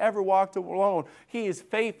have I ever walked alone. He is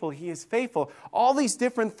faithful. He is faithful. All these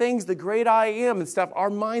different things, the great I am and stuff, our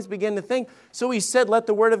minds begin to think. So He said, let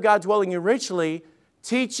the word of God dwell in you richly,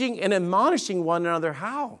 teaching and admonishing one another.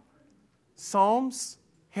 How? Psalms,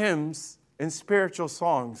 hymns, and spiritual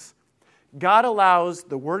songs. God allows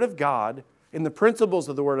the word of God and the principles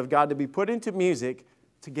of the word of God to be put into music,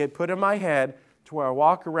 to get put in my head, to where I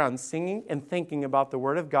walk around singing and thinking about the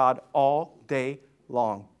word of God all day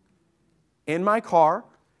long. In my car,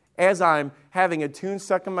 as I'm having a tune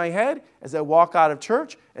stuck in my head, as I walk out of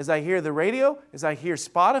church, as I hear the radio, as I hear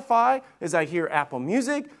Spotify, as I hear Apple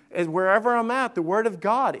Music, as wherever I'm at, the word of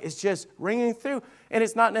God is just ringing through. And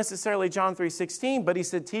it's not necessarily John 3:16, but He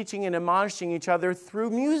said teaching and admonishing each other through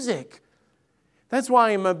music. That's why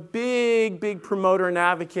I'm a big promoter and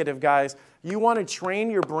advocate of, guys, you want to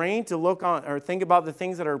train your brain to look on or think about the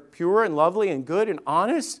things that are pure and lovely and good and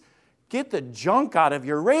honest? Get the junk out of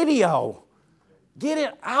your radio. Get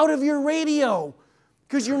it out of your radio.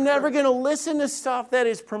 Because you're never going to listen to stuff that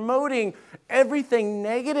is promoting everything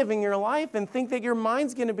negative in your life and think that your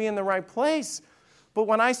mind's going to be in the right place. But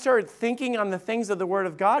when I start thinking on the things of the Word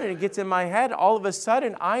of God and it gets in my head, all of a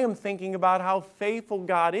sudden I am thinking about how faithful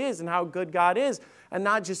God is and how good God is, and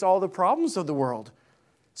not just all the problems of the world.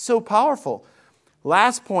 So powerful.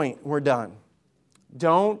 Last point, we're done.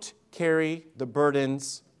 Don't carry the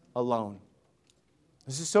burdens alone.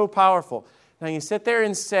 This is so powerful. Now you sit there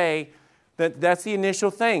and say that that's the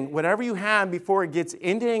initial thing. Whatever you have before it gets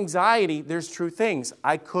into anxiety, there's true things.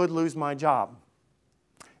 I could lose my job.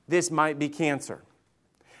 This might be cancer.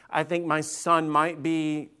 I think my son might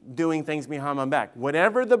be doing things behind my back.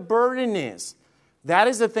 Whatever the burden is, that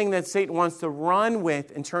is the thing that Satan wants to run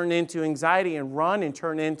with and turn into anxiety and run and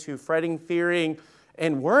turn into fretting, fearing,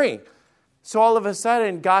 and worrying. So all of a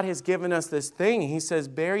sudden, God has given us this thing. He says,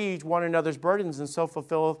 bear ye one another's burdens and so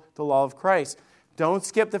fulfill the law of Christ. Don't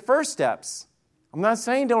skip the first steps. I'm not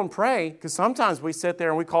saying don't pray, because sometimes we sit there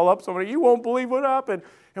and we call up somebody, you won't believe what happened,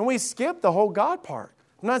 and we skip the whole God part.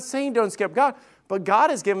 I'm not saying don't skip God, but God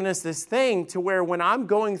has given us this thing to where when I'm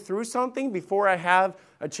going through something, before I have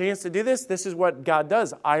a chance to do this, this is what God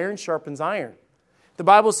does. Iron sharpens iron. The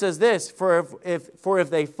Bible says this, for if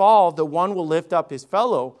they fall, the one will lift up his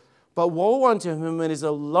fellow, but woe unto him that is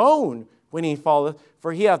alone when he falleth,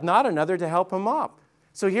 for he hath not another to help him up.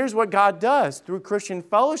 So here's what God does through Christian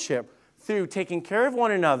fellowship, through taking care of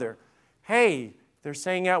one another. Hey, they're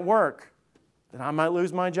saying at work that I might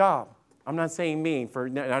lose my job. I'm not saying me.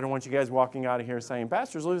 I don't want you guys walking out of here saying,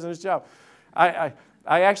 Pastor's losing his job. I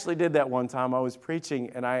actually did that one time. I was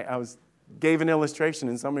preaching, and I gave an illustration,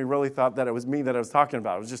 and somebody really thought that it was me that I was talking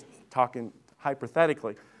about. I was just talking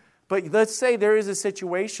hypothetically. But let's say there is a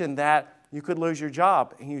situation that you could lose your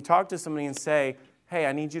job, and you talk to somebody and say, hey,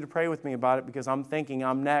 I need you to pray with me about it because I'm thinking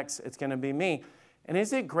I'm next. It's going to be me. And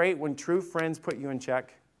is it great when true friends put you in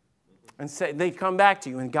check and say they come back to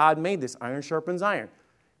you, and God made this, iron sharpens iron.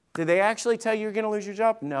 Did they actually tell you you're going to lose your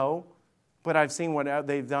job? No. But I've seen what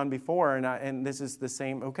they've done before, and this is the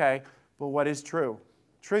same. Okay, but what is true?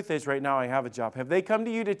 Truth is, right now I have a job. Have they come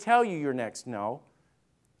to you to tell you you're next? No.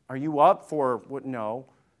 Are you up for what? No.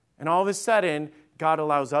 And all of a sudden, God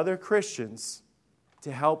allows other Christians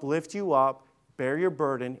to help lift you up, bear your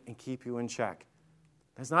burden, and keep you in check.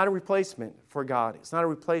 That's not a replacement for God. It's not a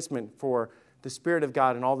replacement for the Spirit of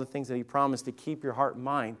God and all the things that He promised to keep your heart and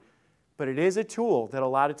mind. But it is a tool that a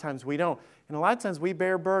lot of times we don't. And a lot of times we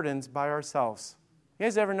bear burdens by ourselves. You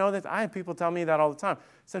guys ever know that? I have people tell me that all the time. I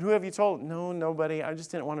said, who have you told? No, nobody. I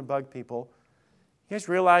just didn't want to bug people. You guys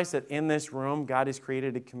realize that in this room, God has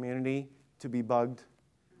created a community to be bugged?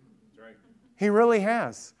 That's right. He really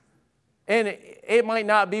has. And it might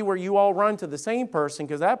not be where you all run to the same person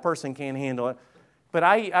because that person can't handle it. But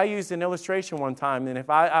I used an illustration one time, and if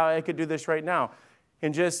I could do this right now,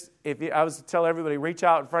 and I was to tell everybody, reach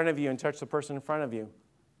out in front of you and touch the person in front of you.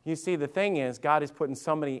 You see, the thing is, God is putting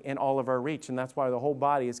somebody in all of our reach, and that's why the whole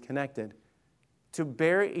body is connected, to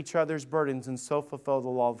bear each other's burdens and so fulfill the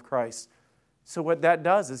law of Christ. So what that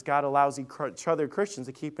does is God allows each other Christians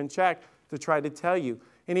to keep in check, to try to tell you.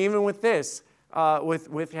 And even with this,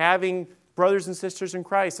 with having brothers and sisters in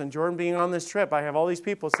Christ and Jordan being on this trip, I have all these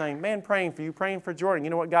people saying, man, praying for you, praying for Jordan. You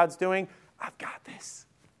know what God's doing? I've got this.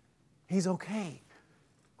 He's okay.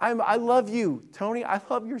 I love you, Tony. I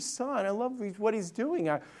love your son. I love what he's doing.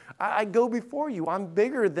 I go before you. I'm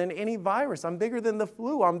bigger than any virus. I'm bigger than the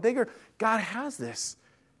flu. I'm bigger. God has this.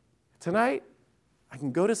 Tonight, I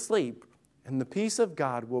can go to sleep, and the peace of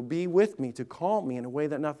God will be with me to calm me in a way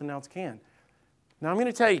that nothing else can. Now, I'm going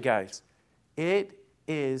to tell you guys, it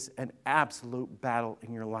is an absolute battle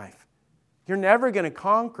in your life. You're never going to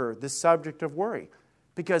conquer the subject of worry,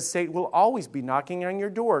 because Satan will always be knocking on your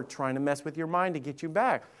door, trying to mess with your mind to get you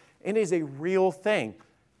back. It is a real thing.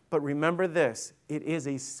 But remember this, it is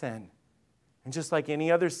a sin. And just like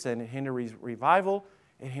any other sin, it hinders revival,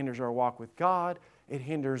 it hinders our walk with God, it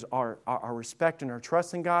hinders our respect and our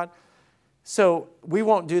trust in God. So we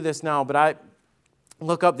won't do this now, but I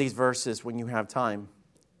look up these verses when you have time.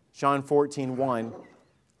 John 14:1,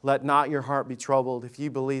 let not your heart be troubled. If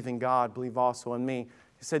you believe in God, believe also in me.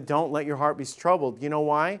 He said, don't let your heart be troubled. You know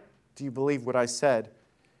why? Do you believe what I said?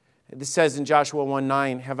 It says in Joshua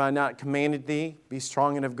 1:9, have I not commanded thee? Be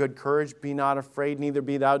strong and of good courage. Be not afraid, neither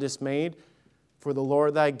be thou dismayed. For the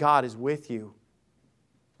Lord thy God is with you,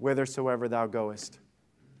 whithersoever thou goest.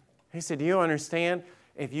 He said, do you understand?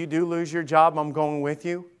 If you do lose your job, I'm going with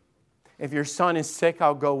you. If your son is sick,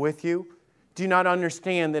 I'll go with you. Do you not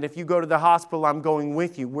understand that if you go to the hospital, I'm going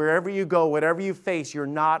with you? Wherever you go, whatever you face, you're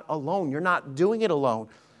not alone. You're not doing it alone.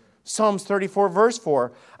 Psalms 34, verse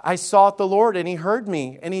 4, I sought the Lord, and He heard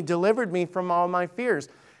me, and He delivered me from all my fears.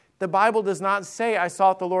 The Bible does not say, I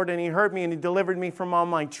sought the Lord, and He heard me, and He delivered me from all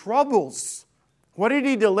my troubles. What did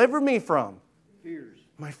He deliver me from? Fears.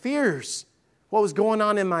 My fears. What was going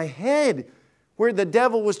on in my head, where the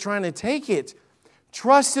devil was trying to take it.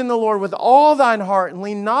 Trust in the Lord with all thine heart, and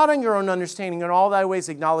lean not on your own understanding. In all thy ways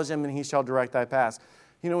acknowledge Him, and He shall direct thy paths.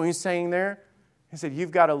 You know what He's saying there? He said,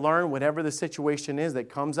 you've got to learn whatever the situation is that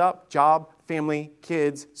comes up, job, family,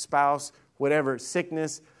 kids, spouse, whatever,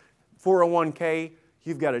 sickness, 401k,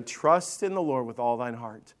 you've got to trust in the Lord with all thine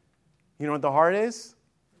heart. You know what the heart is?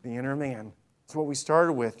 The inner man. That's what we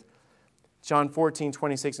started with. John 14,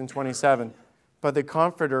 26 and 27. But the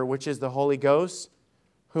Comforter, which is the Holy Ghost,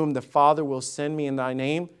 whom the Father will send me in thy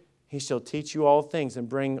name, He shall teach you all things and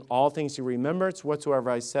bring all things to remembrance whatsoever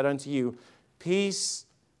I said unto you. Peace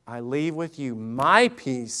I leave with you. My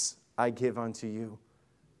peace I give unto you.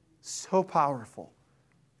 So powerful.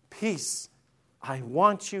 Peace. I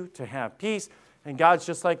want you to have peace. And God's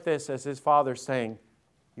just like this as His Father saying,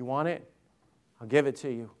 you want it? I'll give it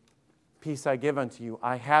to you. Peace I give unto you.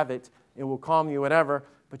 I have it. It will calm you, whatever.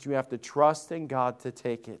 But you have to trust in God to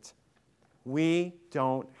take it. We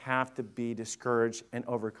don't have to be discouraged and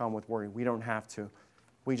overcome with worry. We don't have to.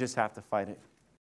 We just have to fight it.